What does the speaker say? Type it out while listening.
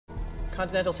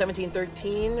Continental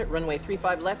 1713, runway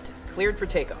 35 left, cleared for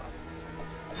takeoff.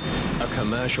 A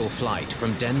commercial flight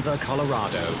from Denver,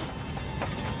 Colorado.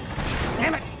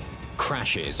 Damn it!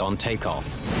 Crashes on takeoff.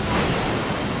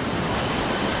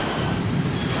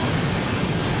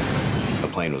 The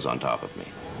plane was on top of me.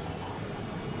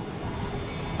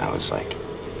 I was like,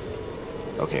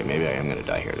 okay, maybe I am gonna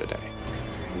die here today.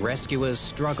 Rescuers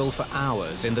struggle for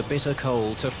hours in the bitter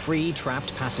cold to free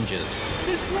trapped passengers.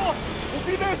 We'll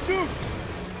be there soon.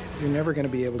 You're never going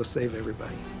to be able to save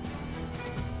everybody.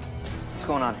 What's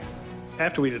going on here?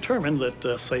 After we determined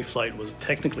that safe flight was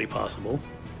technically possible,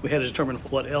 we had to determine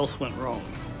what else went wrong.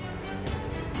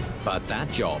 But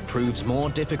that job proves more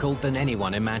difficult than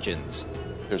anyone imagines.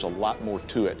 There's a lot more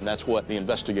to it, and that's what the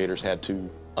investigators had to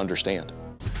understand.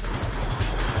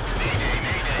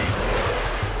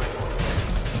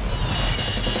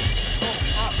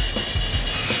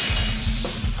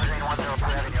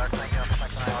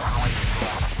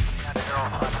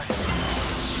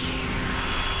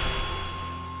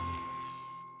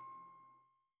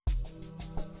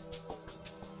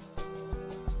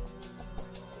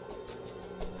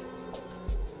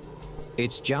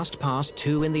 It's just past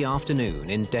 2 in the afternoon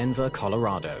in Denver,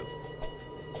 Colorado.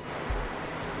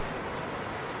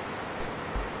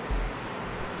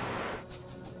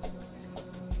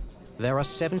 There are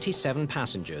 77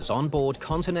 passengers on board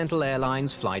Continental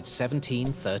Airlines Flight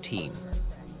 1713.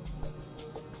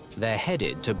 They're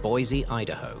headed to Boise,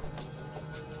 Idaho.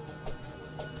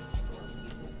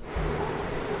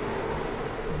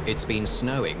 It's been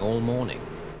snowing all morning.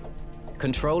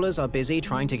 Controllers are busy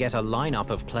trying to get a lineup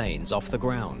of planes off the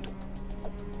ground.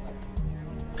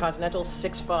 Continental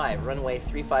 65, runway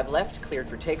 35 left, cleared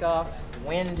for takeoff.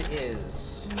 Wind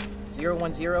is 010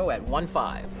 at 15.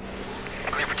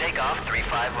 Clear for takeoff,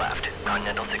 35 left.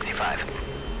 Continental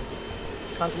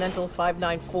 65. Continental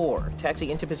 594,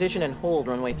 taxi into position and hold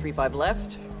runway 35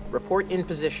 left. Report in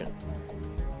position.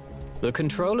 The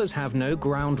controllers have no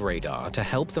ground radar to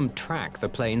help them track the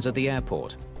planes at the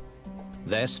airport.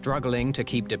 They're struggling to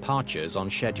keep departures on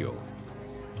schedule.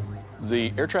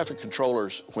 The air traffic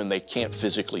controllers, when they can't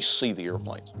physically see the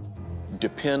airplanes,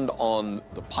 depend on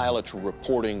the pilots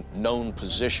reporting known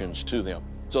positions to them,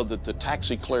 so that the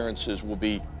taxi clearances will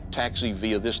be taxi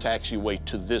via this taxiway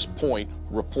to this point,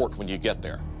 report when you get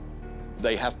there.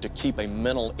 They have to keep a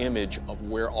mental image of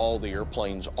where all the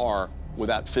airplanes are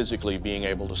without physically being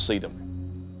able to see them.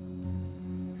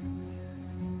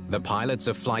 The pilots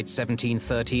of Flight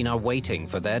 1713 are waiting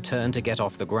for their turn to get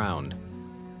off the ground.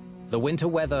 The winter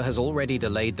weather has already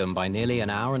delayed them by nearly an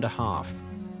hour and a half.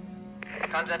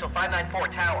 Continental 594,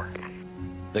 tower.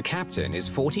 The captain is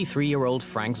 43-year-old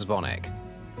Frank Zvonek.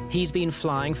 He's been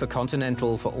flying for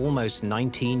Continental for almost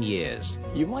 19 years.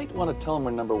 You might want to tell him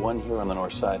we're number 1 here on the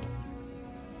north side.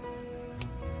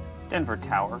 Denver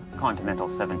Tower, Continental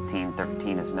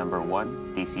 1713 is number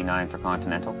 1, DC-9 for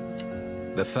Continental.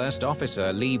 The first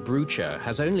officer, Lee Brucher,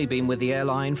 has only been with the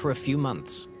airline for a few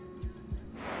months.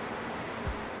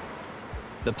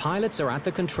 The pilots are at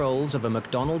the controls of a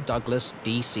McDonnell Douglas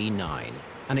DC-9,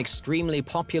 an extremely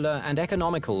popular and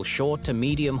economical short to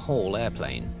medium haul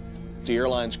airplane. The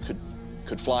airlines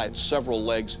could fly at several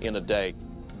legs in a day,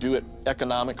 do it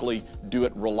economically, do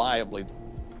it reliably.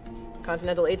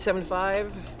 Continental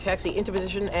 875, taxi into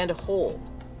position and hold.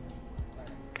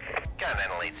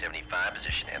 Continental 875,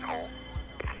 position and hold.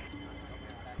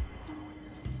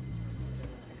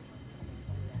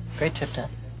 Great trip, Dad.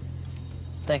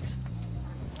 Thanks.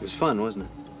 It was fun, wasn't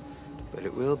it? But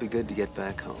it will be good to get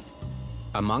back home.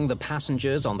 Among the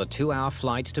passengers on the 2-hour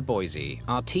flight to Boise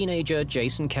are teenager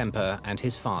Jason Kemper and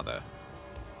his father.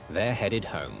 They're headed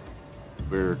home.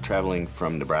 We're traveling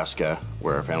from Nebraska,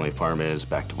 where our family farm is,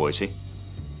 back to Boise.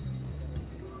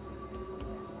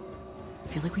 I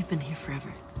feel like we've been here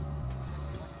forever.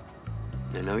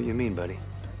 I know what you mean, buddy.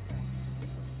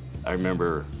 I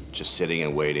remember just sitting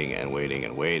and waiting and waiting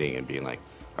and waiting and being like,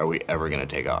 are we ever going to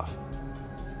take off?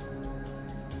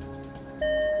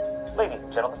 Ladies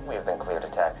and gentlemen, we have been cleared to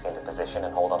taxi into position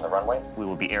and hold on the runway. We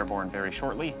will be airborne very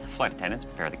shortly. Flight attendants,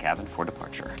 prepare the cabin for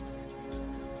departure.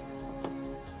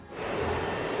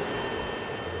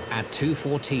 At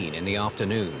 2:14 in the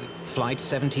afternoon, Flight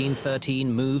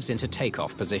 1713 moves into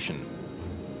takeoff position.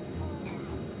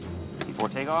 Before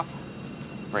takeoff,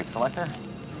 brake selector.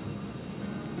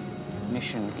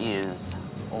 Mission is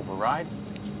override.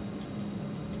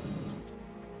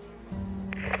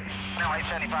 Now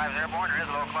 875 is airborne. There is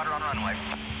a low clutter on runway.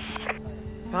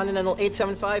 Continental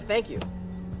 875, thank you.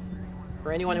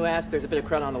 For anyone who asked, there's a bit of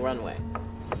crud on the runway.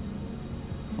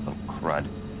 A little crud.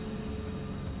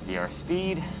 VR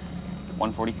speed,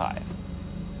 145.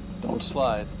 Don't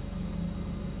slide.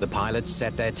 The pilots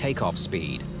set their takeoff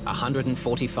speed,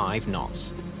 145 knots.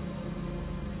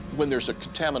 When there's a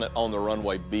contaminant on the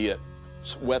runway, be it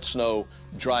wet snow,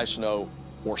 dry snow,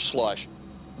 or slush,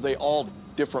 they all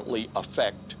differently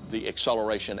affect the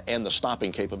acceleration and the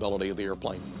stopping capability of the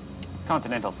airplane.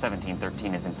 Continental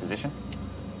 1713 is in position.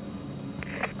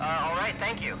 All right,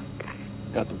 thank you.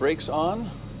 Got the brakes on,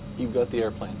 you've got the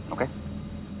airplane. Okay.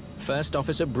 First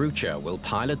Officer Brucher will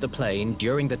pilot the plane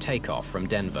during the takeoff from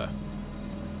Denver.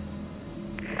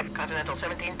 Continental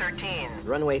 1713.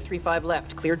 Runway 35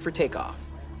 left, cleared for takeoff.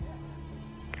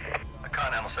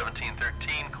 Continental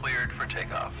 1713 cleared for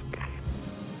takeoff.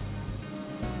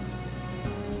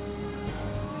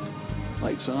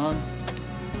 Lights on.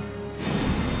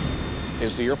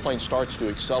 As the airplane starts to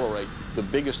accelerate, the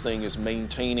biggest thing is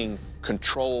maintaining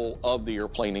control of the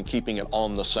airplane and keeping it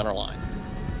on the center line.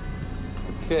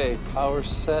 Okay, power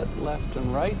set left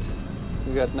and right.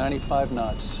 We got 95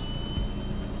 knots.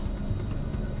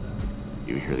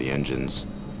 You hear the engines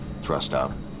thrust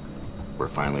up. We're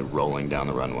finally rolling down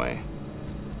the runway.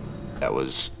 That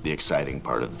was the exciting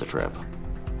part of the trip.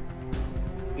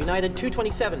 United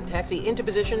 227, taxi into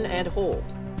position and hold.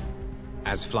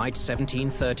 As Flight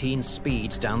 1713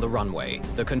 speeds down the runway,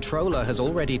 the controller has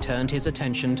already turned his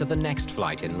attention to the next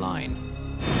flight in line.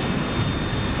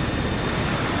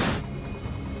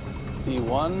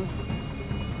 V1.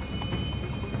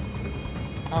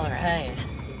 All right.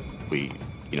 We,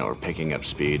 are picking up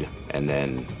speed and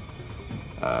then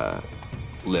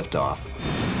lift off.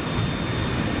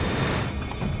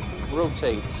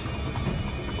 Rotate.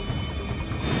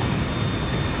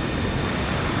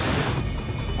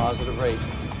 Positive rate.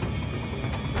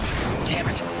 Damn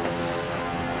it.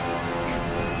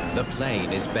 The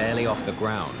plane is barely off the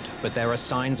ground, but there are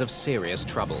signs of serious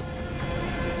trouble.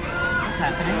 What's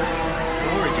happening?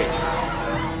 Don't worry, Jason.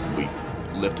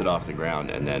 We lifted off the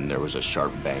ground and then there was a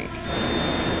sharp bank.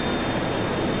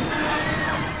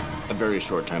 A very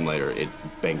short time later, it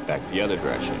banked back the other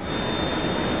direction.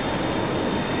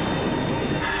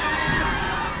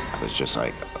 I was just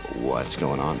like, what's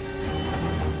going on?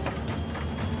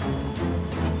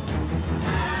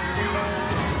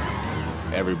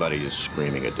 Everybody is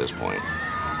screaming at this point.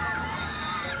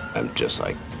 I'm just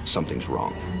like, something's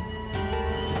wrong.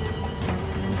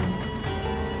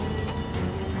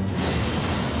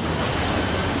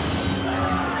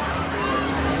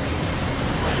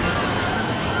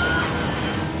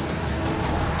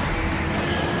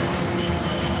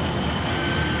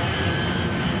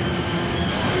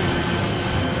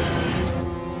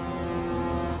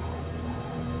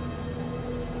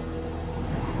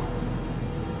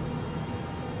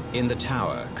 In the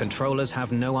tower, controllers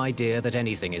have no idea that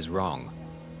anything is wrong.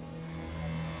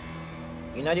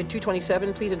 United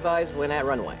 227, please advise when at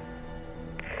runway.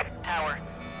 Tower,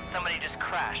 somebody just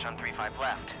crashed on 35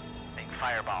 left. Big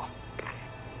fireball.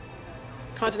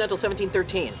 Continental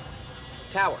 1713.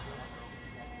 Tower.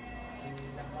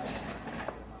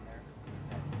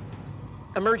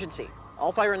 Emergency.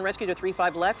 All fire and rescue to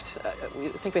 35 left. We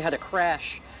think we had a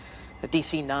crash at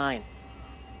DC-9.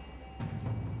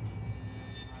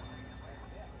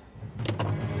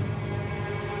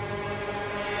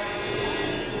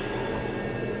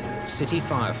 City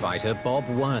firefighter Bob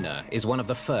Werner is one of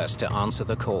the first to answer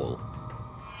the call.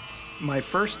 My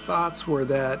first thoughts were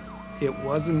that it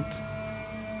wasn't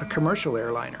a commercial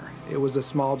airliner. It was a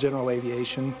small general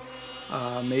aviation,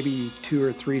 maybe 2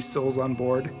 or 3 souls on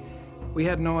board. We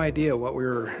had no idea what we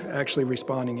were actually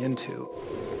responding into.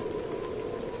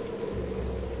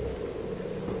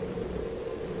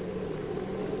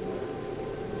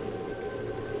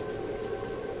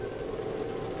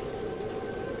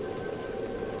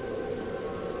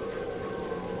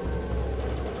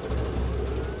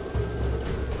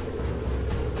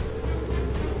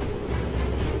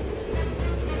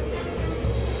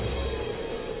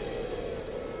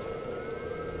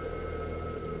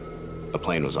 A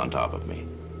plane was on top of me.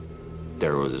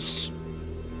 There was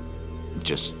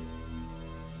just,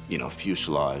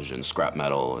 fuselage and scrap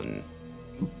metal and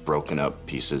broken up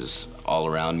pieces all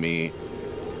around me.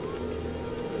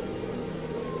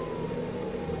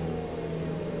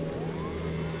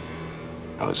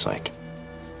 I was like,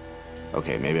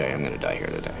 okay, maybe I am gonna die here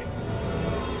today.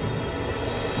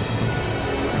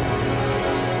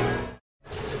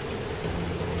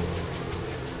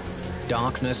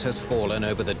 Darkness has fallen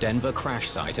over the Denver crash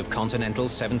site of Continental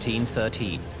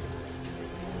 1713.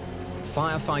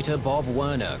 Firefighter Bob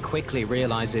Werner quickly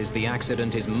realizes the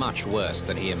accident is much worse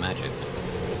than he imagined.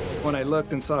 When I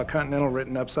looked and saw Continental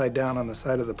written upside down on the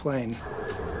side of the plane,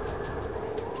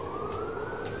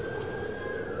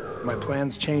 my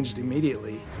plans changed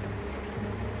immediately.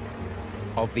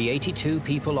 Of the 82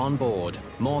 people on board,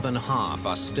 more than half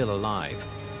are still alive.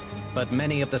 But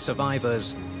many of the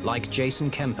survivors, like Jason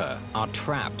Kemper, are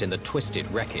trapped in the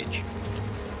twisted wreckage.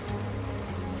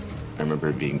 I remember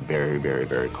it being very, very,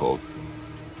 very cold.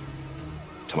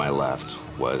 To my left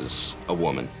was a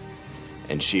woman,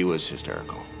 and she was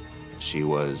hysterical. She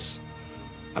was,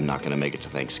 I'm not gonna make it to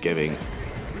Thanksgiving.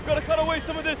 We've got to cut away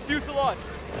some of this fuselage.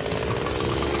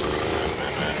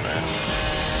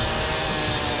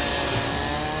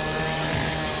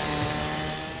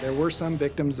 There were some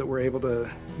victims that were able to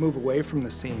move away from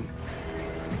the scene.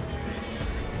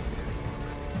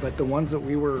 But the ones that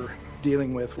we were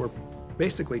dealing with were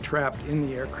basically trapped in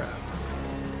the aircraft.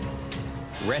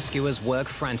 Rescuers work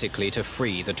frantically to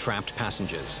free the trapped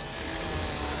passengers.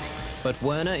 But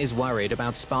Werner is worried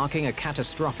about sparking a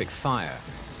catastrophic fire.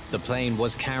 The plane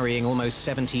was carrying almost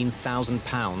 17,000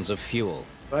 pounds of fuel.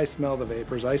 I smell the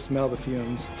vapors, I smell the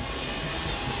fumes.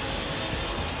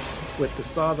 With the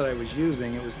saw that I was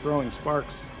using, it was throwing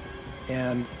sparks,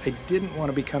 and I didn't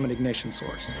want to become an ignition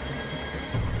source.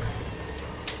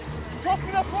 Drop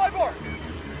me that fly bar!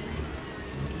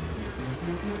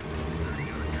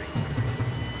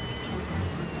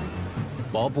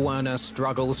 Bob Werner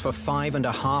struggles for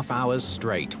 5.5 hours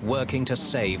straight, working to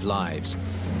save lives.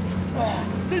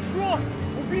 This rock!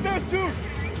 We'll be there soon!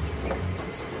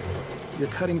 You're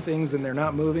cutting things and they're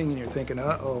not moving, and you're thinking,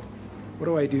 uh-oh, what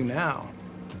do I do now?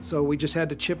 So we just had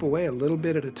to chip away a little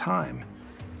bit at a time.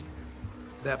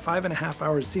 That 5.5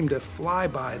 hours seemed to fly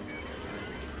by.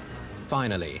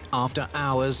 Finally, after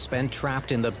hours spent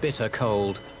trapped in the bitter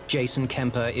cold, Jason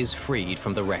Kemper is freed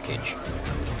from the wreckage.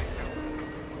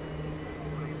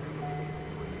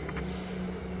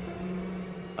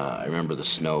 I remember the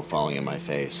snow falling in my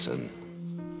face, and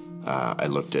I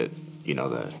looked at, you know,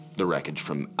 the wreckage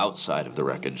from outside of the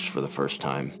wreckage for the first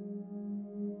time.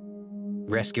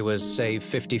 Rescuers save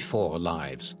 54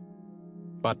 lives.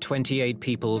 But 28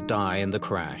 people die in the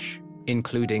crash,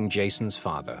 including Jason's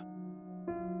father.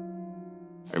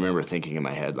 I remember thinking in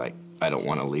my head, like, I don't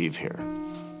want to leave here.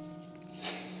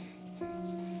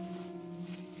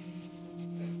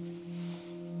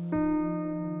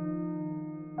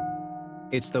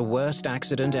 It's the worst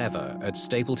accident ever at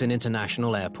Stapleton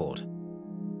International Airport.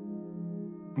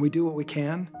 We do what we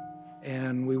can,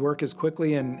 and we work as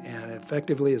quickly and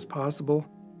effectively as possible,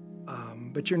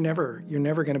 but you're never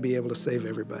going to be able to save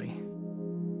everybody.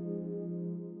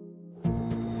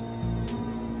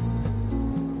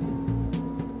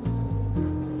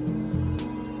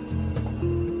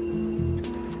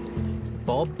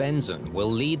 Bob Benson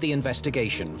will lead the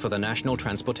investigation for the National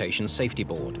Transportation Safety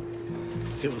Board.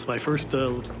 It was my first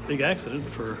big accident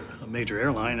for a major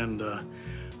airline, and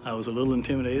I was a little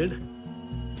intimidated.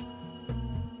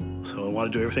 So I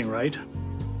wanted to do everything right.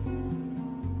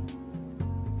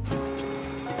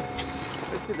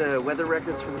 Let's see the weather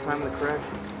records from the time of the crash.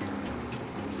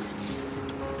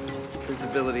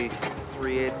 Visibility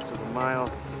 3/8 of a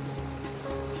mile.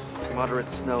 Moderate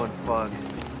snow and fog.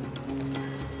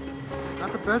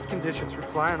 Not the best conditions for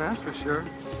flying, that's for sure.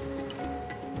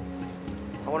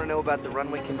 I want to know about the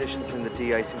runway conditions and the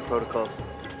de-icing protocols.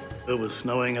 It was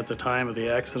snowing at the time of the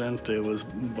accident. It was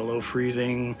below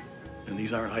freezing, and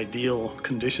these aren't ideal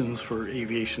conditions for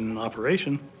aviation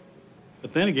operation.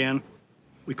 But then again,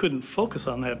 we couldn't focus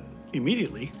on that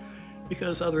immediately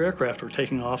because other aircraft were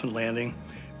taking off and landing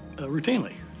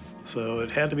routinely. So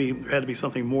it had to be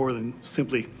something more than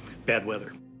simply bad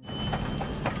weather.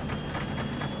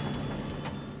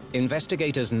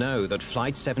 Investigators know that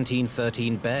Flight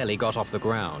 1713 barely got off the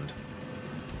ground.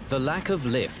 The lack of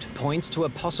lift points to a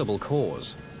possible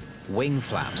cause: wing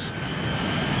flaps.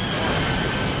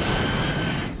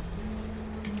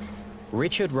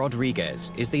 Richard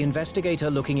Rodriguez is the investigator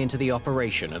looking into the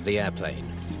operation of the airplane.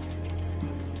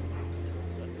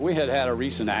 We had a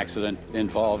recent accident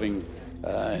involving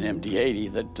an MD-80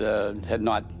 that had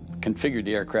not configured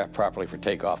the aircraft properly for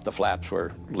takeoff. The flaps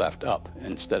were left up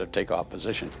instead of takeoff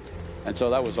position. And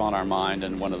so that was on our mind,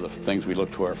 and one of the things we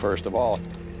looked for first of all.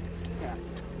 Yeah.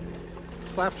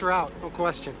 Flaps are out, no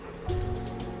question.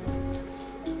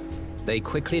 They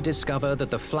quickly discover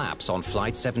that the flaps on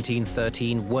Flight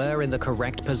 1713 were in the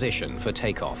correct position for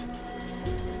takeoff.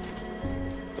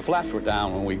 The flaps were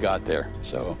down when we got there,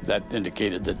 so that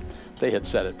indicated that they had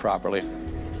set it properly.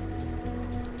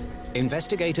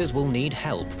 Investigators will need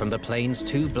help from the plane's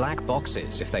 2 black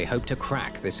boxes if they hope to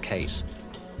crack this case.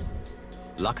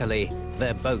 Luckily,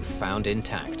 they're both found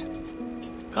intact.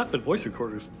 Cockpit voice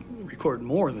recorders record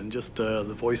more than just the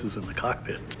voices in the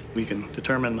cockpit. We can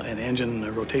determine an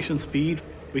engine rotation speed.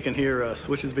 We can hear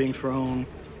switches being thrown,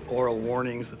 oral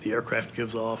warnings that the aircraft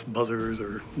gives off, buzzers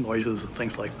or noises and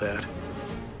things like that.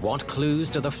 What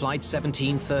clues do the Flight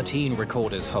 1713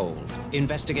 recorders hold?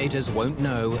 Investigators won't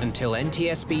know until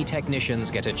NTSB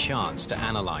technicians get a chance to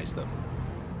analyze them.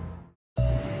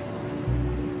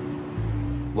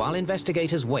 While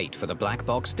investigators wait for the black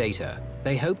box data,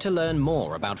 they hope to learn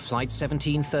more about Flight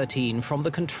 1713 from the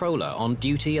controller on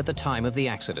duty at the time of the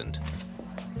accident.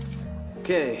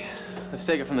 Okay, let's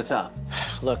take it from the top.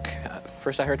 Look,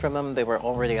 first I heard from them, they were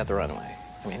already at the runway.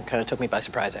 I mean, it kind of took me by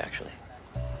surprise, actually.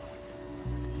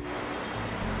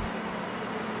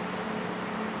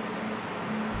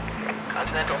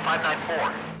 Continental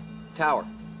 594. Tower.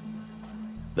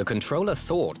 The controller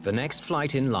thought the next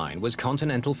flight in line was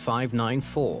Continental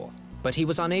 594, but he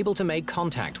was unable to make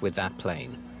contact with that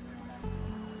plane.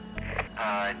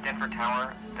 Denver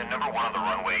Tower, the number 1 on the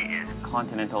runway is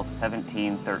Continental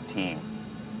 1713.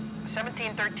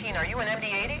 1713, are you an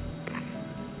MD-80?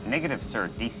 Negative, sir.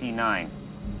 DC-9.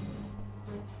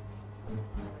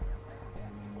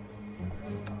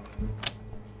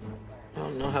 I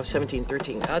don't know how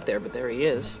 1713 got there, but there he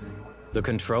is. The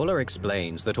controller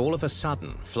explains that all of a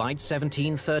sudden, Flight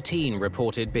 1713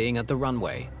 reported being at the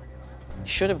runway.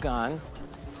 Should have gone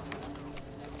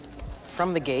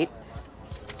from the gate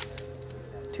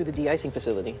to the de-icing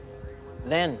facility,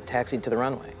 then taxied to the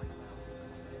runway.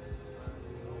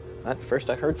 But first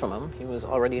I heard from him, he was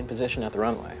already in position at the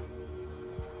runway.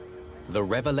 The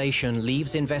revelation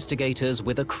leaves investigators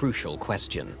with a crucial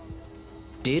question.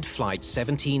 Did Flight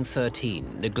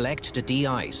 1713 neglect to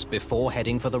de-ice before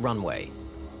heading for the runway?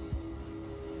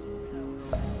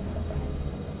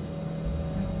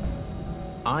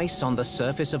 Ice on the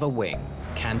surface of a wing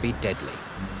can be deadly.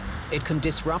 It can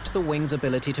disrupt the wing's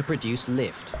ability to produce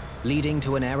lift, leading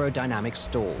to an aerodynamic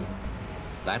stall.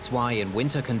 That's why in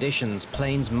winter conditions,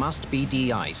 planes must be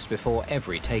de-iced before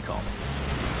every takeoff.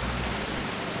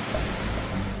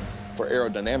 For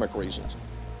aerodynamic reasons,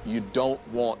 you don't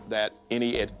want that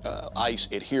any ice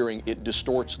adhering. It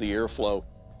distorts the airflow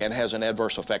and has an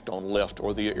adverse effect on lift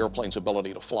or the airplane's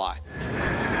ability to fly.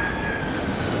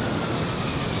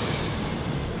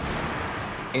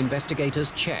 Investigators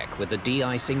check with the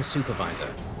de-icing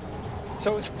supervisor.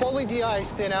 So it's fully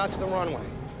de-iced then out to the runway.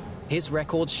 His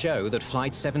records show that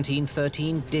Flight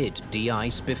 1713 did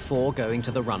de-ice before going to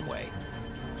the runway.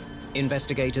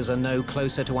 Investigators are no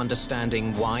closer to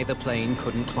understanding why the plane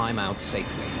couldn't climb out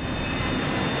safely.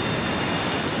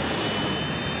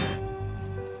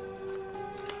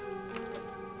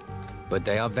 But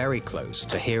they are very close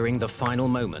to hearing the final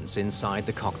moments inside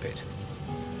the cockpit.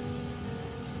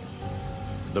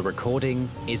 The recording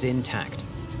is intact.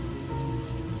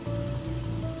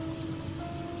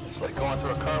 It's like going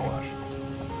through a car wash.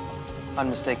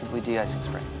 Unmistakably de-icing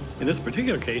spring. In this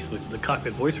particular case, the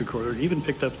cockpit voice recorder even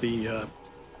picked up the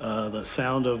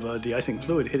sound of de-icing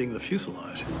fluid hitting the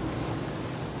fuselage.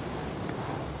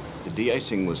 The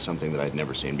de-icing was something that I'd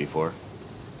never seen before.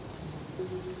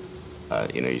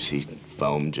 You know, you see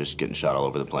foam just getting shot all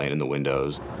over the plane and the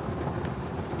windows.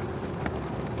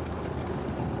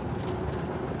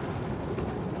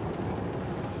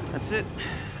 That's it.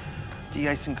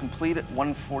 De-icing complete at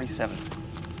 1:47.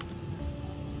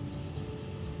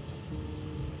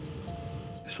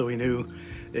 So we knew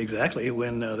exactly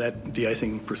when that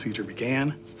de-icing procedure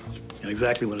began and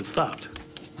exactly when it stopped.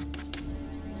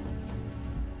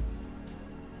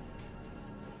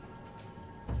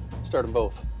 Start them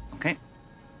both. Okay.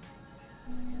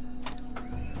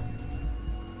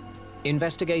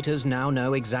 Investigators now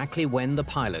know exactly when the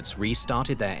pilots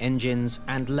restarted their engines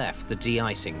and left the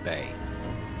de-icing bay.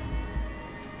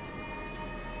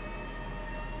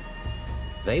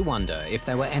 They wonder if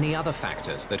there were any other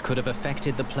factors that could have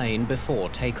affected the plane before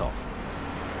takeoff.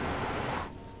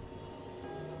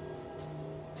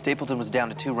 Stapleton was down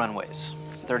to 2 runways.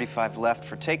 35 left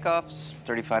for takeoffs,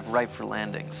 35 right for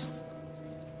landings.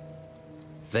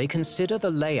 They consider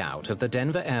the layout of the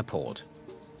Denver airport.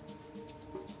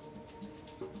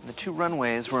 The 2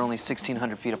 runways were only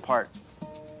 1,600 feet apart.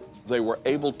 They were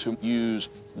able to use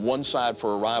one side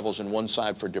for arrivals and one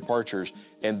side for departures,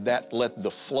 and that let the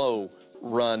flow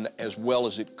run as well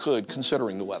as it could,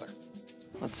 considering the weather.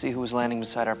 Let's see who was landing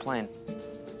beside our plane.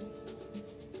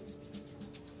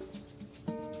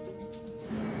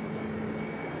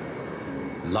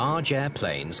 Large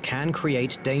airplanes can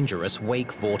create dangerous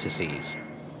wake vortices.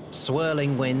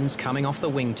 Swirling winds coming off the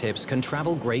wingtips can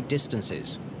travel great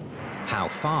distances. How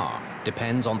far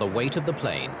depends on the weight of the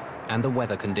plane and the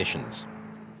weather conditions.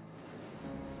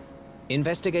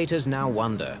 Investigators now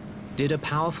wonder, did a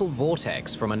powerful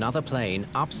vortex from another plane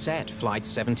upset Flight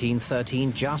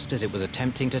 1713 just as it was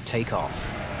attempting to take off?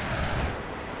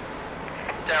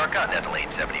 Tower Continental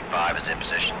 875 is in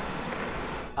position.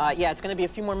 Yeah, it's going to be a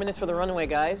few more minutes for the runway,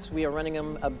 guys. We are running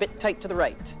them a bit tight to the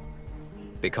right.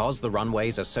 Because the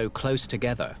runways are so close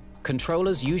together,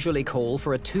 controllers usually call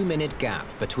for a 2-minute gap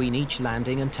between each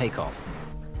landing and takeoff.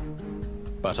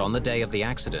 But on the day of the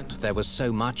accident, there was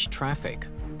so much traffic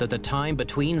that the time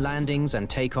between landings and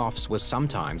takeoffs was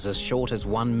sometimes as short as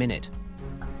 1 minute.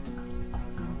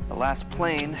 The last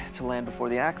plane to land before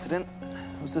the accident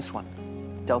was this one,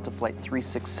 Delta Flight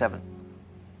 367.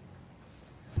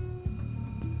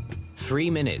 3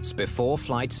 minutes before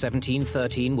Flight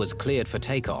 1713 was cleared for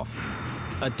takeoff,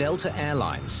 a Delta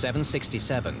Airlines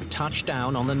 767 touched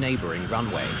down on the neighboring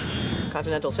runway.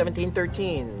 Continental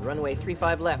 1713, runway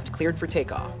 35 left, cleared for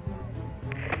takeoff.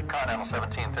 Continental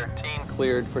 1713.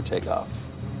 Cleared for takeoff.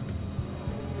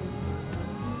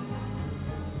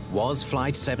 Was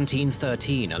Flight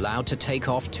 1713 allowed to take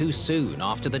off too soon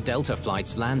after the Delta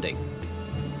flight's landing?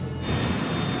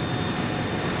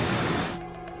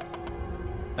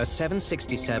 A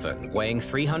 767 weighing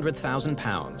 300,000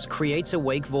 pounds creates a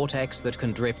wake vortex that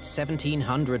can drift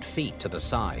 1,700 feet to the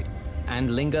side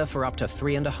and linger for up to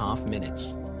 3.5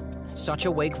 minutes. Such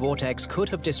a wake vortex could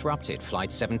have disrupted Flight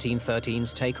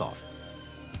 1713's takeoff.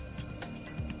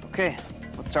 Okay,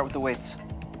 let's start with the weights.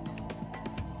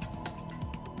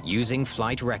 Using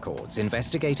flight records,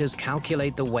 investigators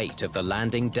calculate the weight of the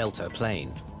landing Delta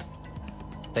plane.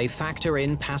 They factor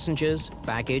in passengers,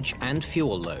 baggage, and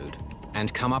fuel load,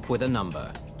 and come up with a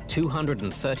number,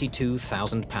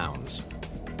 232,000 pounds.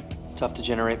 Tough to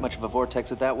generate much of a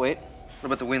vortex at that weight. What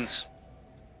about the winds?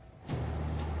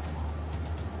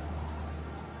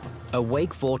 A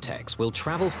wake vortex will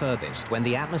travel furthest when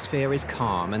the atmosphere is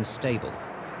calm and stable.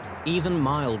 Even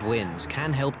mild winds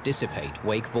can help dissipate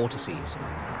wake vortices.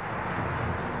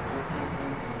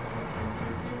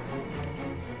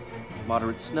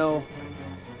 Moderate snow,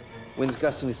 winds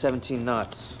gusting to 17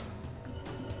 knots.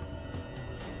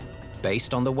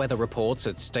 Based on the weather reports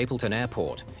at Stapleton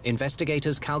Airport,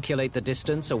 investigators calculate the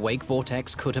distance a wake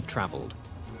vortex could have traveled.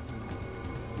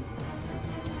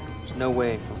 There's no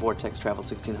way a vortex traveled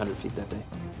 1,600 feet that day.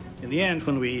 In the end,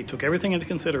 when we took everything into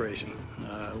consideration,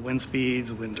 wind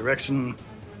speeds, wind direction,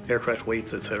 aircraft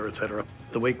weights, et cetera,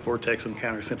 the wake vortex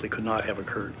encounter simply could not have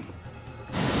occurred.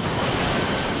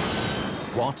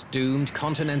 What doomed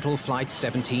Continental Flight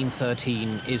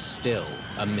 1713 is still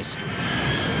a mystery.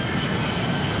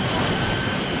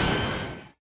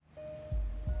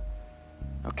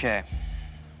 Okay,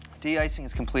 de-icing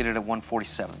is completed at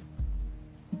 1:47.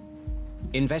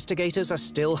 Investigators are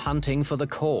still hunting for the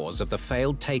cause of the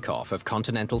failed takeoff of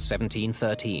Continental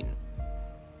 1713.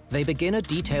 They begin a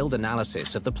detailed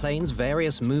analysis of the plane's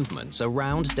various movements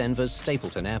around Denver's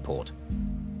Stapleton Airport.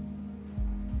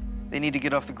 They need to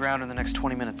get off the ground in the next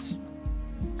 20 minutes.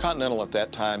 Continental at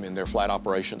that time in their flight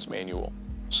operations manual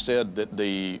said that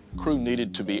the crew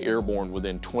needed to be airborne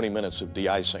within 20 minutes of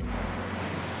de-icing.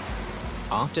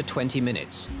 After 20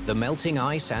 minutes, the melting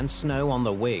ice and snow on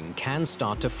the wing can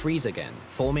start to freeze again,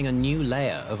 forming a new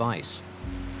layer of ice.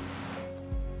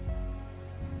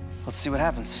 Let's see what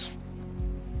happens.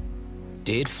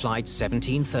 Did Flight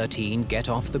 1713 get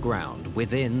off the ground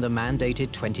within the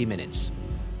mandated 20 minutes?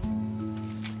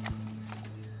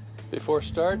 Before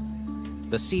start?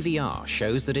 The CVR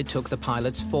shows that it took the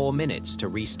pilots 4 minutes to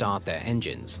restart their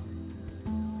engines.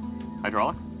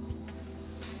 Hydraulics?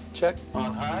 Check.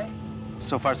 On high.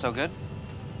 So far, so good.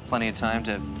 Plenty of time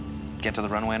to get to the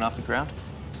runway and off the ground.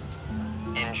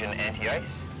 Engine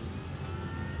anti-ice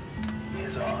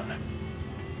is on.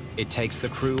 It takes the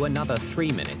crew another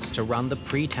 3 minutes to run the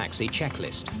pre-taxi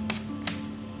checklist.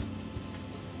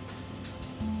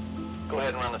 Go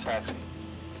ahead and run the taxi.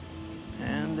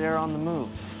 And they're on the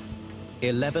move.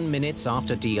 11 minutes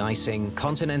after de-icing,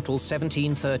 Continental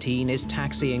 1713 is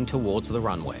taxiing towards the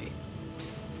runway.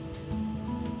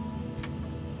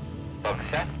 Bug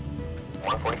set,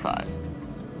 145.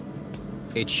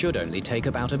 It should only take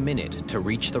about a minute to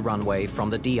reach the runway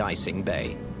from the de-icing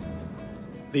bay.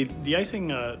 The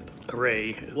de-icing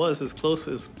array was as close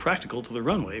as practical to the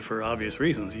runway for obvious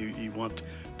reasons. You want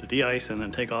to de-ice and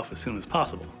then take off as soon as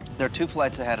possible. There are 2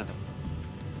 flights ahead of them.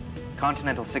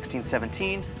 Continental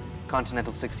 1617,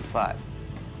 Continental 65.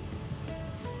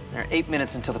 There are 8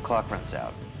 minutes until the clock runs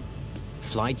out.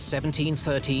 Flight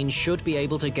 1713 should be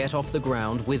able to get off the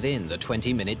ground within the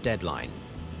 20-minute deadline.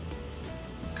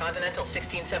 Continental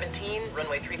 1617,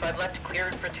 runway 35 left,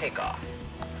 cleared for takeoff.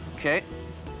 Okay.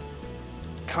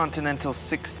 Continental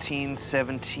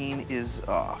 1617 is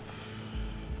off.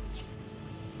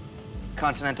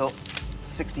 Continental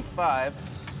 65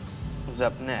 is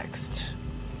up next.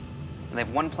 And they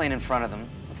have 1 plane in front of them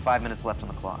with 5 minutes left on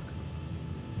the clock.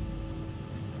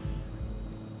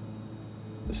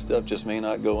 This stuff just may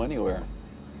not go anywhere.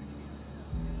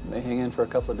 May hang in for a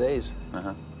couple of days.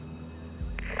 Uh-huh.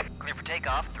 Clear for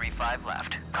takeoff, 35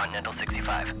 left. Continental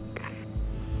 65.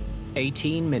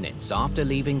 18 minutes after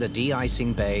leaving the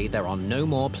de-icing bay, there are no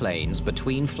more planes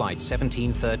between Flight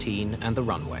 1713 and the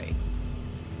runway.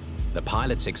 The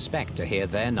pilots expect to hear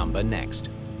their number next.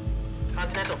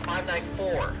 Continental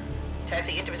 594.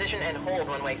 Taxi into position and hold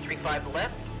runway 35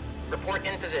 left. Report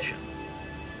in position.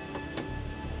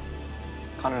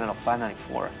 Continental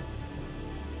 594.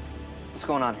 What's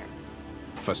going on here?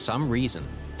 For some reason,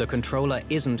 the controller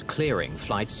isn't clearing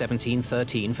Flight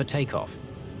 1713 for takeoff.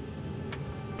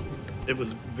 It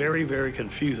was very, very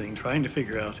confusing trying to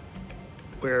figure out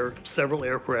where several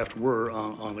aircraft were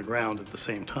on the ground at the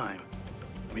same time.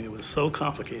 I mean, it was so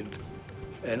complicated.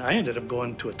 And I ended up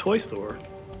going to a toy store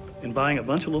and buying a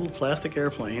bunch of little plastic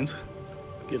airplanes,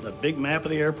 getting a big map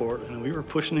of the airport, and we were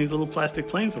pushing these little plastic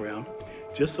planes around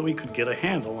just so we could get a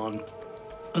handle on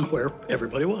where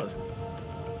everybody was.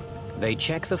 They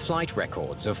check the flight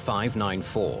records of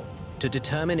 594 to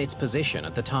determine its position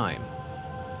at the time.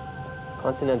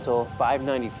 Continental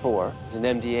 594 is an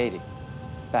MD-80,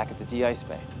 back at the de-ice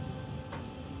bay.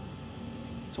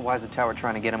 So why is the tower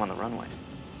trying to get him on the runway?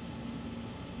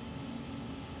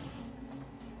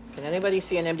 Can anybody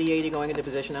see an MD-80 going into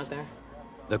position out there?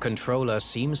 The controller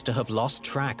seems to have lost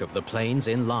track of the planes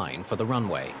in line for the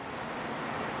runway.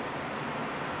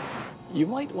 You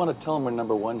might want to tell them we're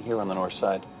number one here on the north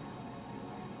side.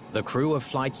 The crew of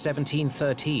Flight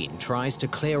 1713 tries to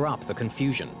clear up the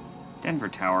confusion. Denver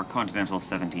Tower, Continental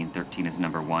 1713 is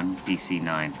number 1,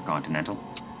 DC-9 for Continental.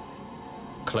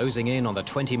 Closing in on the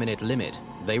 20-minute limit,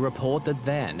 they report that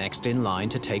they're next in line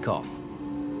to take off.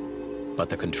 But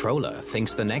the controller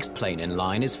thinks the next plane in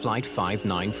line is Flight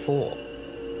 594.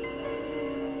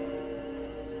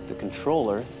 The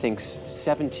controller thinks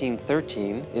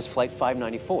 1713 is Flight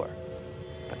 594.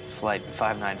 But Flight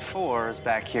 594 is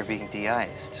back here being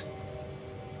de-iced.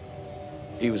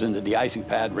 He was in the de-icing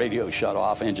pad, radio shut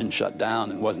off, engine shut down,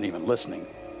 and wasn't even listening.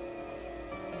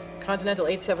 Continental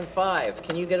 875,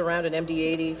 can you get around an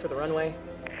MD-80 for the runway?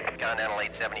 Continental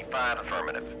 875,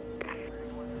 affirmative.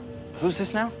 Who's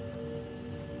this now?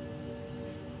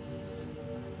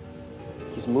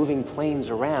 He's moving planes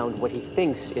around what he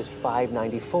thinks is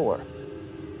 594.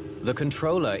 The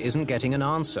controller isn't getting an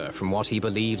answer from what he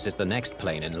believes is the next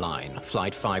plane in line,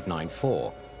 Flight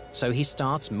 594, so he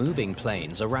starts moving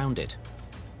planes around it.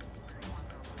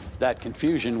 That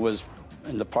confusion was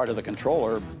in the part of the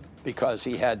controller because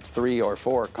he had 3 or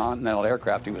 4 Continental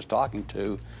aircraft he was talking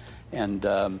to, and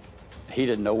he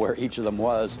didn't know where each of them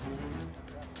was.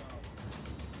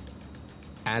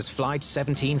 As Flight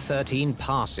 1713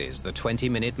 passes the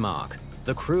 20-minute mark,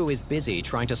 the crew is busy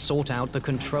trying to sort out the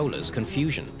controller's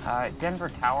confusion. Denver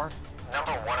Tower.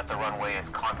 Number 1 at the runway is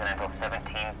Continental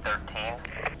 1713.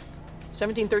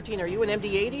 1713, are you an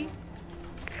MD-80?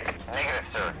 Negative,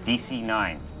 sir.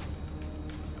 DC-9.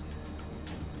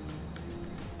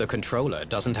 The controller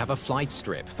doesn't have a flight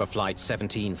strip for Flight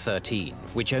 1713,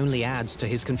 which only adds to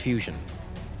his confusion.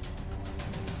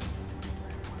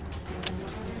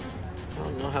 I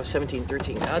don't know how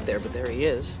 1713 got there, but there he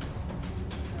is.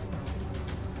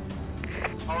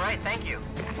 All right, thank you.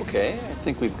 Okay, I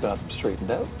think we've got him straightened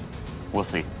out. We'll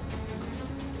see.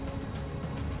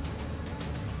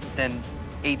 Then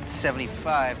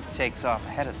 875 takes off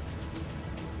ahead of them.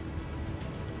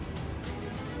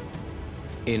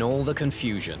 In all the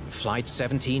confusion, Flight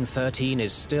 1713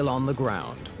 is still on the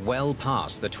ground, well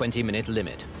past the 20-minute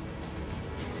limit.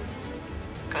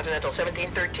 Continental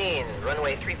 1713,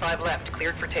 runway 35 left,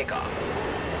 cleared for takeoff.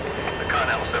 The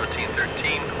Continental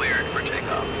 1713 cleared for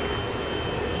takeoff.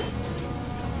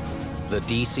 The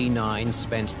DC-9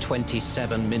 spent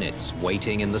 27 minutes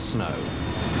waiting in the snow.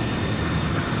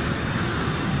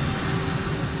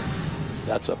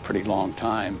 That's a pretty long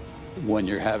time when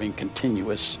you're having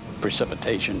continuous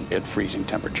precipitation at freezing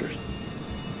temperatures.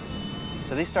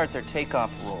 So they start their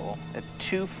takeoff roll at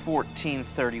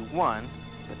 2:14:31,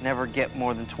 but never get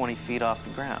more than 20 feet off the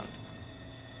ground.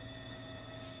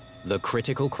 The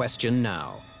critical question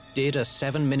now, did a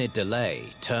 7-minute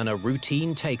delay turn a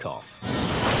routine takeoff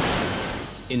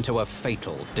into a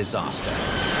fatal disaster?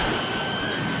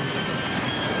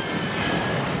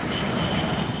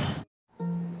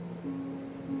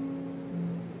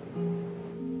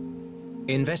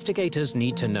 Investigators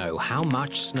need to know how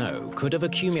much snow could have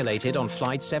accumulated on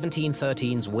Flight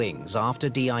 1713's wings after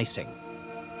de-icing.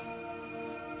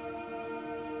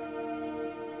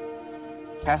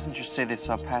 Passengers say they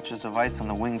saw patches of ice on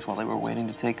the wings while they were waiting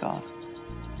to take off.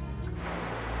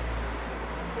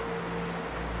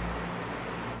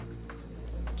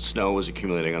 Snow was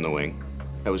accumulating on the wing.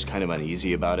 I was kind of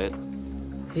uneasy about it.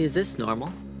 Is this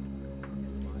normal?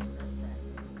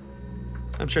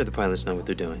 I'm sure the pilots know what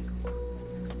they're doing.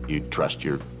 You trust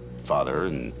your father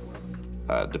and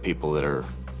the people that are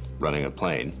running a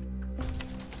plane.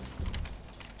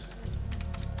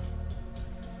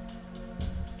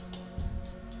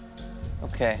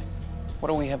 Okay, what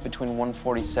do we have between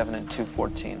 147 and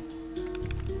 214?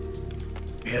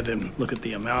 We had to look at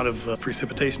the amount of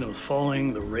precipitation that was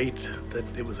falling, the rate that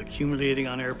it was accumulating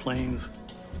on airplanes.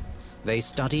 They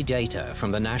study data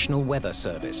from the National Weather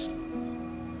Service.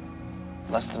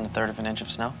 Less than 1/3 of an inch of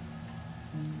snow?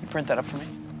 You print that up for me?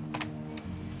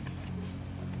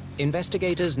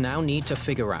 Investigators now need to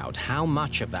figure out how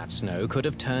much of that snow could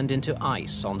have turned into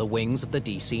ice on the wings of the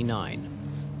DC-9.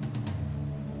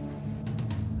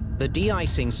 The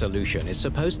de-icing solution is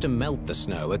supposed to melt the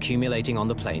snow accumulating on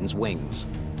the plane's wings.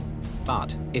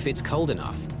 But if it's cold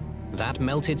enough, that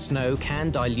melted snow can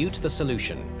dilute the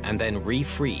solution and then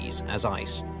refreeze as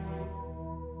ice.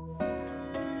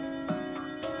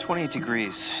 28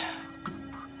 degrees.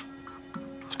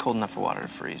 It's cold enough for water to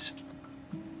freeze.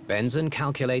 Benson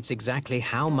calculates exactly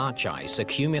how much ice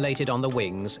accumulated on the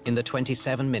wings in the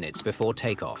 27 minutes before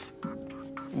takeoff.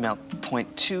 Melt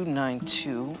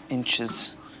 0.292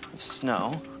 inches of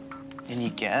snow, and you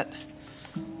get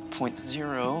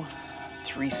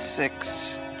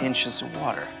 0.036 inches of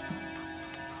water.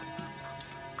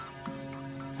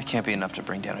 It can't be enough to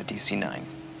bring down a DC-9,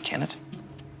 can it?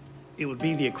 It would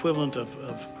be the equivalent of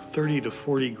 30 to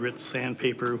 40 grit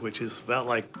sandpaper, which is about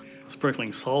like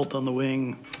sprinkling salt on the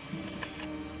wing.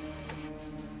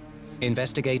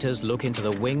 Investigators look into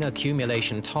the wing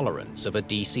accumulation tolerance of a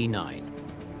DC-9.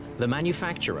 The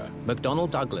manufacturer, McDonnell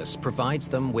Douglas, provides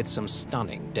them with some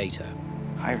stunning data.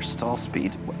 Higher stall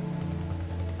speed?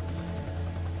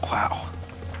 Wow,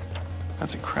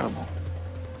 that's incredible.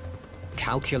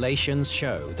 Calculations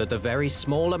show that the very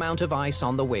small amount of ice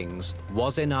on the wings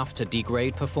was enough to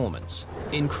degrade performance,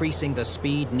 increasing the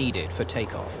speed needed for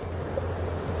takeoff.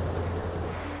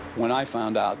 When I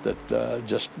found out that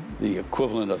just the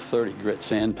equivalent of 30 grit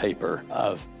sandpaper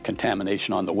of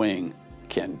contamination on the wing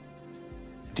can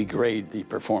degrade the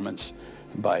performance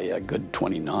by a good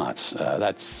 20 knots,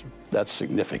 that's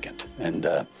significant. And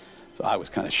so I was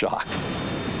kind of shocked.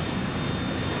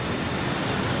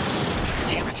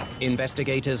 Damn it.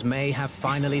 Investigators may have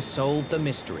finally solved the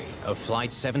mystery of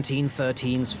Flight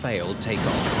 1713's failed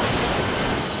takeoff.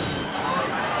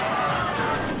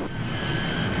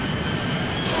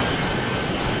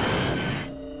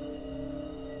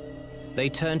 They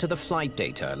turn to the flight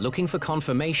data, looking for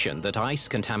confirmation that ice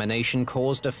contamination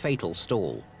caused a fatal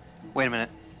stall. Wait a minute.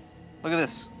 Look at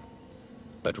this.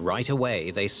 But right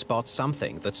away, they spot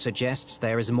something that suggests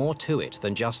there is more to it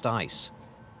than just ice.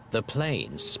 The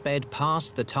plane sped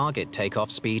past the target takeoff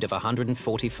speed of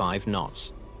 145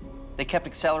 knots. They kept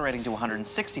accelerating to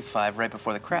 165 right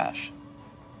before the crash.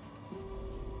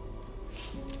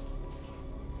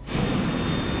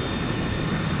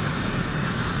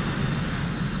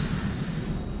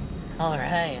 All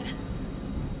right.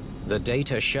 The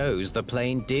data shows the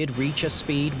plane did reach a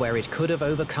speed where it could have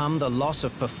overcome the loss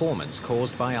of performance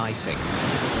caused by icing.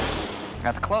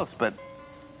 That's close, but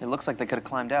it looks like they could have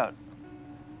climbed out.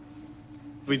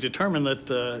 We determined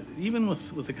that even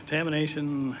with the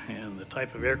contamination and the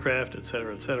type of aircraft, et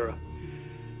cetera,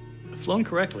 flown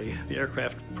correctly, the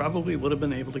aircraft probably would have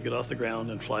been able to get off the ground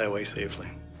and fly away safely.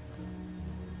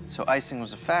 So icing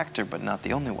was a factor, but not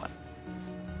the only one.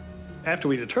 After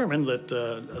we determined that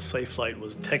a safe flight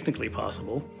was technically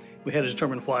possible, we had to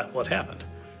determine what happened.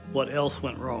 What else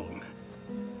went wrong?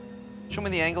 Show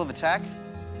me the angle of attack.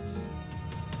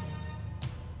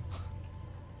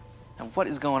 And what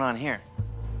is going on here?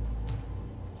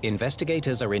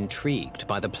 Investigators are intrigued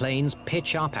by the plane's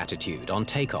pitch-up attitude on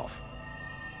takeoff.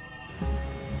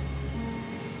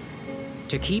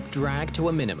 To keep drag to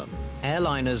a minimum,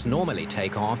 airliners normally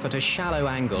take off at a shallow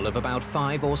angle of about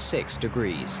 5 or 6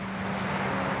 degrees.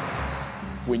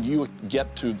 When you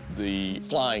get to the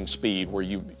flying speed where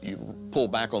you pull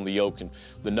back on the yoke and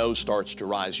the nose starts to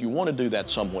rise, you want to do that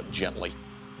somewhat gently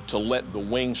to let the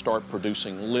wing start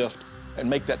producing lift and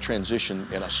make that transition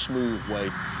in a smooth way.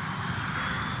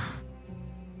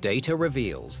 Data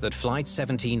reveals that Flight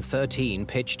 1713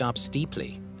 pitched up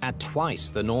steeply at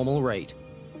twice the normal rate.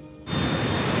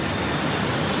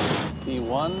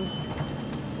 E1,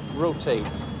 rotate.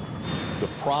 The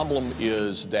problem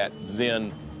is that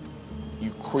then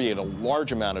you create a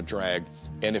large amount of drag,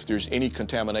 and if there's any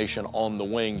contamination on the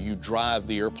wing, you drive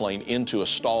the airplane into a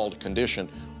stalled condition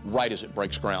right as it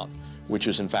breaks ground, which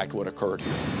is in fact what occurred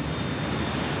here.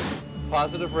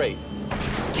 Positive rate.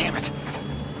 Damn it.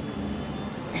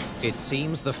 It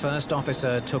seems the first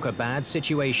officer took a bad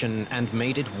situation and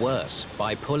made it worse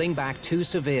by pulling back too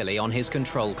severely on his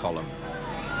control column.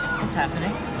 What's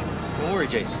happening? Don't worry,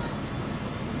 Jason.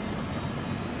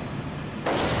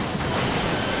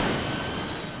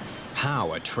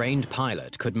 How a trained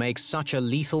pilot could make such a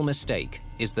lethal mistake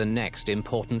is the next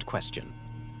important question.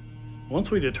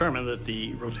 Once we determined that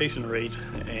the rotation rate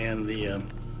and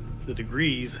the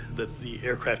degrees that the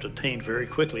aircraft attained very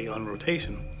quickly on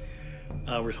rotation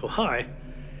were so high,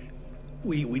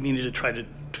 we needed to try to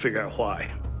figure out why.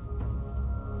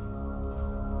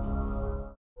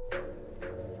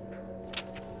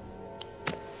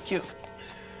 Q.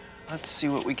 Let's see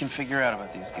what we can figure out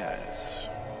about these guys.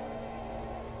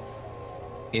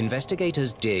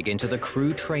 Investigators dig into the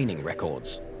crew training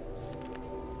records.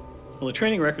 Well, the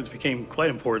training records became quite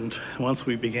important once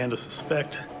we began to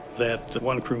suspect that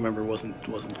one crew member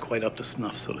wasn't quite up to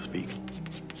snuff, so to speak.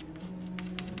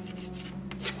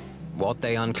 What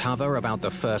they uncover about the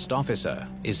first officer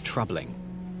is troubling.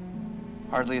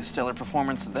 Hardly a stellar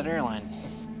performance at that airline.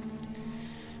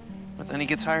 But then he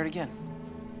gets hired again.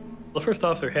 The first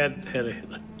officer had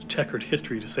a checkered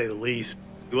history, to say the least.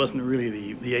 He wasn't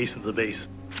really the ace of the base.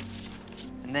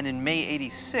 And then in May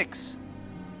 '86,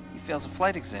 he fails a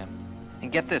flight exam.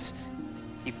 And get this,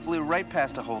 he flew right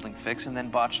past a holding fix and then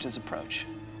botched his approach.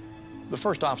 The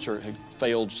first officer had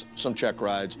failed some check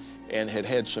rides and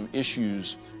had some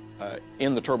issues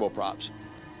in the turboprops.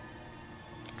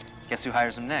 Guess who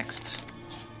hires him next?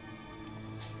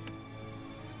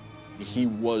 He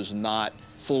was not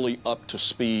fully up to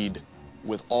speed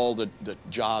with all the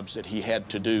jobs that he had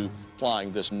to do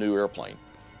flying this new airplane.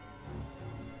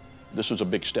 This was a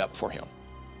big step for him.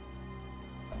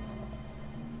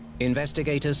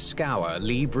 Investigators scour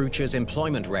Lee Brucher's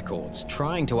employment records,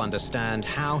 trying to understand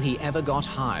how he ever got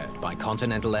hired by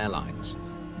Continental Airlines.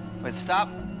 Wait, stop.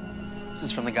 This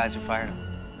is from the guys who fired him.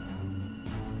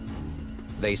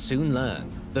 They soon learn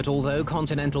that although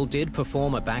Continental did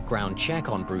perform a background check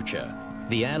on Brucher,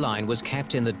 the airline was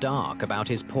kept in the dark about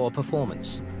his poor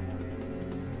performance.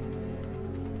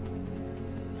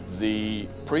 The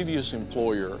previous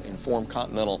employer informed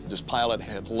Continental this pilot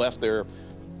had left there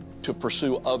to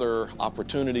pursue other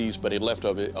opportunities, but he left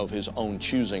of his own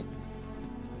choosing.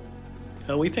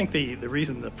 We think the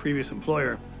reason the previous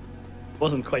employer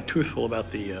wasn't quite truthful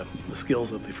about the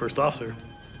skills of the first officer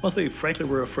was they frankly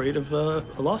were afraid of a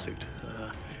lawsuit,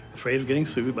 afraid of getting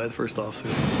sued by the first officer.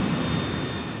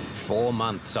 4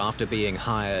 months after being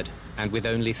hired, and with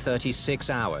only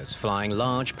 36 hours flying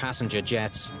large passenger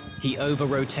jets, he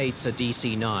over-rotates a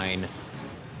DC-9,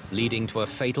 leading to a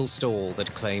fatal stall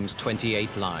that claims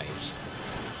 28 lives.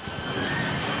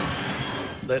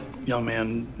 That young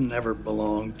man never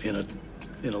belonged in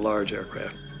a large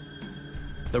aircraft.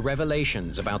 The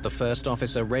revelations about the first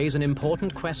officer raise an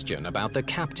important question about the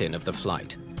captain of the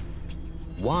flight.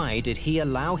 Why did he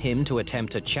allow him to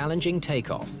attempt a challenging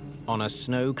takeoff on a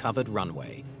snow-covered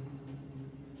runway?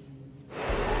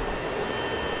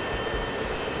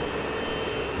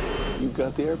 You've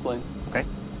got the airplane. Okay.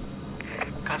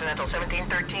 Continental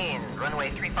 1713, runway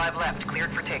 35 left,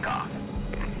 cleared for takeoff.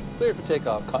 Cleared for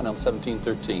takeoff, Continental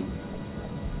 1713.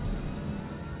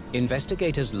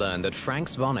 Investigators learned that Frank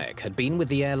Zvonek had been with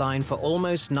the airline for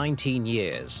almost 19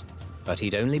 years, but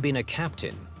he'd only been a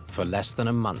captain for less than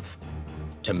a month.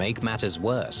 To make matters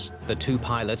worse, the two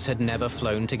pilots had never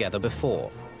flown together before,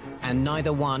 and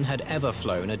neither one had ever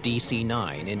flown a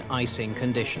DC-9 in icing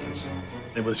conditions.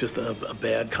 It was just a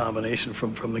bad combination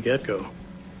from the get-go.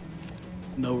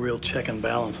 No real check and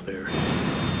balance there.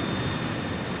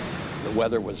 The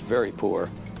weather was very poor.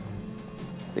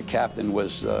 The captain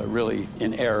was really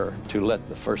in error to let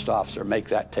the first officer make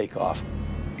that takeoff.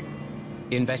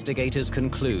 Investigators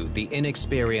conclude the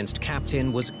inexperienced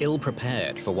captain was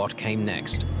ill-prepared for what came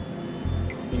next.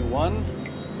 B1.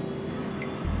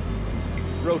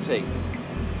 Rotate.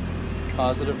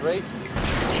 Positive rate.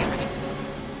 Damn it.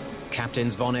 Captain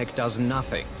Zvonek does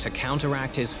nothing to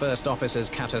counteract his first officer's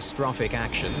catastrophic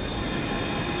actions.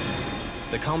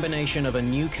 The combination of a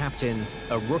new captain,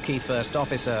 a rookie first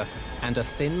officer, and a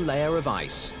thin layer of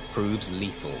ice proves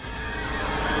lethal.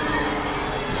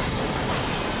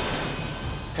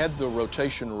 Had the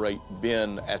rotation rate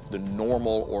been at the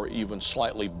normal or even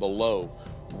slightly below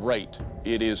rate,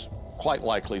 it is quite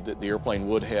likely that the airplane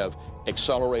would have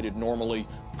accelerated normally,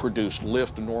 produced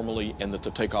lift normally, and that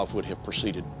the takeoff would have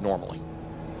proceeded normally.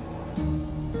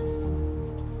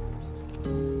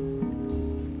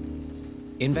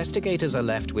 Investigators are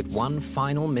left with one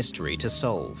final mystery to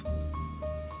solve.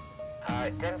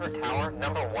 Denver Tower,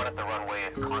 number 1 at the runway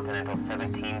is Continental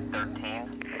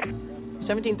 1713.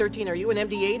 1713, are you an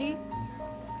MD-80?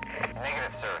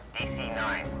 Negative, sir.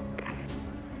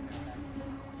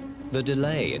 The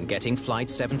delay in getting Flight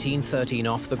 1713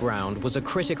 off the ground was a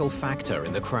critical factor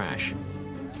in the crash.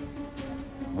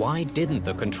 Why didn't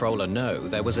the controller know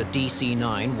there was a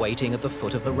DC-9 waiting at the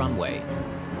foot of the runway?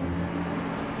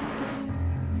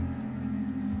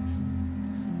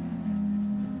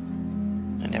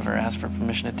 I never asked for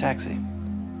permission to taxi.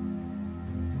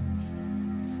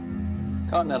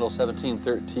 Continental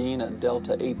 1713 at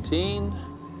Delta 18,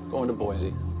 going to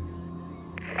Boise.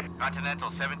 Continental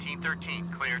 1713,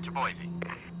 clear to Boise.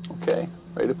 Okay,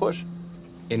 ready to push.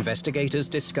 Investigators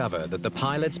discover that the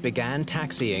pilots began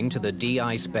taxiing to the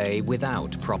de-ice bay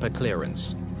without proper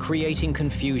clearance, creating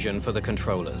confusion for the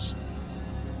controllers.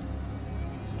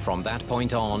 From that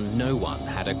point on, no one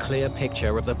had a clear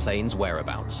picture of the plane's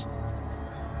whereabouts.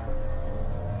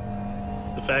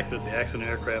 The fact that the accident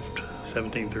aircraft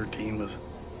 1713 was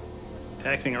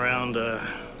taxiing around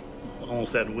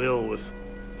almost at will with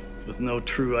no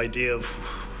true idea of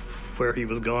where he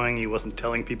was going, he wasn't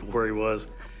telling people where he was,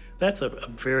 that's a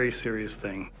very serious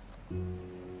thing. I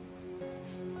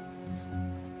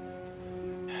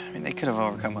mean, they could have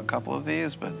overcome a couple of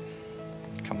these, but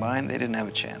combined, they didn't have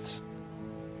a chance.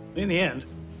 In the end,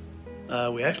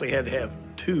 we actually had to have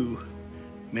two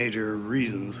major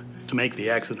reasons to make the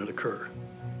accident occur.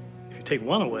 If you take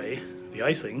one away, the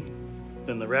icing,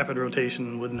 then the rapid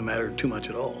rotation wouldn't have mattered too much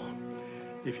at all.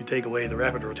 If you take away the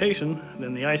rapid rotation,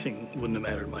 then the icing wouldn't have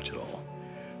mattered much at all.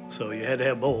 So you had to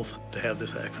have both to have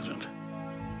this accident.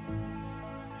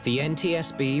 The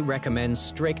NTSB recommends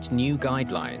strict new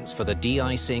guidelines for the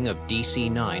de-icing of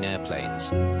DC-9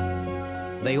 airplanes.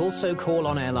 They also call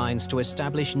on airlines to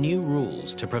establish new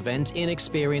rules to prevent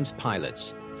inexperienced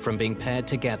pilots from being paired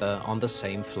together on the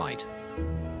same flight.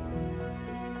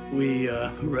 We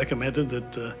recommended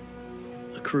that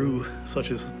a crew such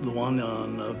as the one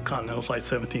on Continental Flight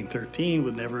 1713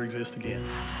 would never exist again.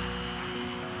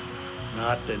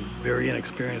 Not a very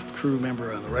inexperienced crew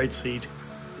member on the right seat,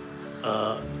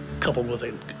 coupled with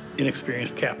an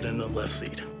inexperienced captain in the left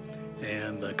seat.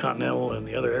 And Continental and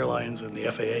the other airlines and the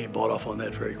FAA bought off on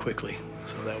that very quickly.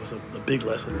 So that was a big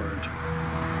lesson learned.